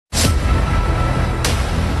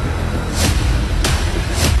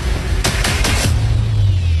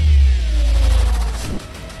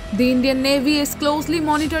The Indian Navy is closely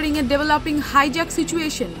monitoring a developing hijack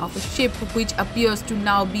situation of a ship which appears to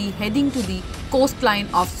now be heading to the coastline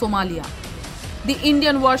of Somalia. The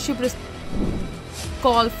Indian warship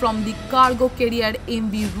call from the cargo carrier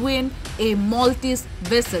MV Ruen, a Maltese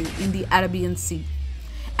vessel in the Arabian Sea.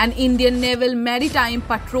 An Indian Naval Maritime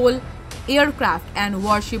patrol aircraft and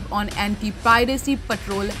warship on anti-piracy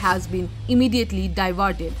patrol has been immediately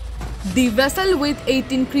diverted. The vessel with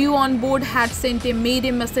 18 crew on board had sent a mayday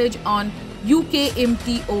message on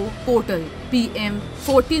UKMTO portal PM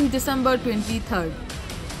 14 December 23rd,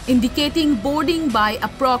 indicating boarding by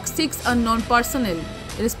approx 6 unknown personnel.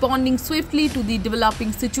 Responding swiftly to the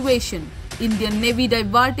developing situation, Indian Navy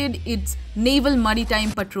diverted its Naval Maritime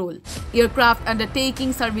patrol aircraft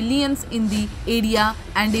undertaking surveillance in the area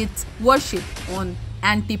and its warship on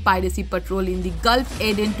anti-piracy patrol in the Gulf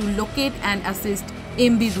Aden to locate and assist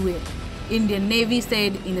MV Ruen, Indian Navy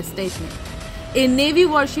said in a statement. A Navy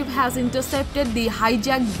warship has intercepted the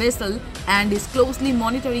hijacked vessel and is closely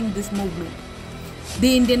monitoring this movement.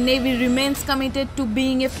 The Indian Navy remains committed to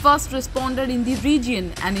being a first responder in the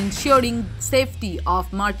region and ensuring safety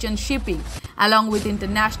of merchant shipping, along with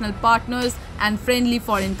international partners and friendly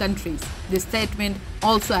foreign countries, this statement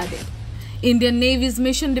also added. Indian Navy's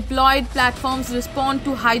mission-deployed platforms respond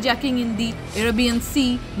to hijacking in the Arabian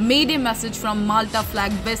Sea, made a message from Malta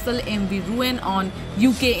flagged vessel MV Ruen on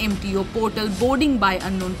UKMTO portal boarding by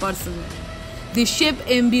unknown personnel. The ship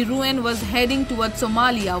MV Ruen was heading towards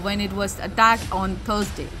Somalia when it was attacked on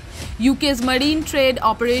Thursday. UK's Marine Trade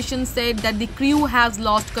Operations said that the crew has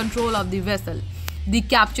lost control of the vessel. The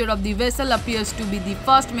capture of the vessel appears to be the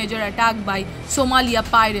first major attack by Somalia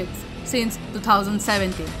pirates since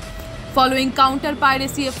 2017. Following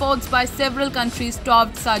counter-piracy efforts by several countries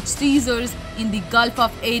stopped such seizures in the Gulf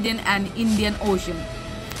of Aden and Indian Ocean.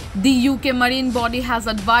 The UK Marine Body has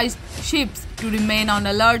advised ships to remain on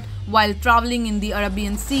alert while traveling in the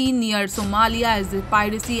Arabian Sea near Somalia as the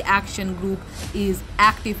Piracy Action Group is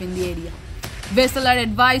active in the area. Vessels are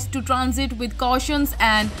advised to transit with cautions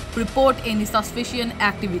and report any suspicious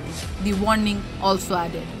activity, the warning also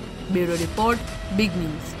added. Bureau Report, Big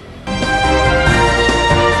News.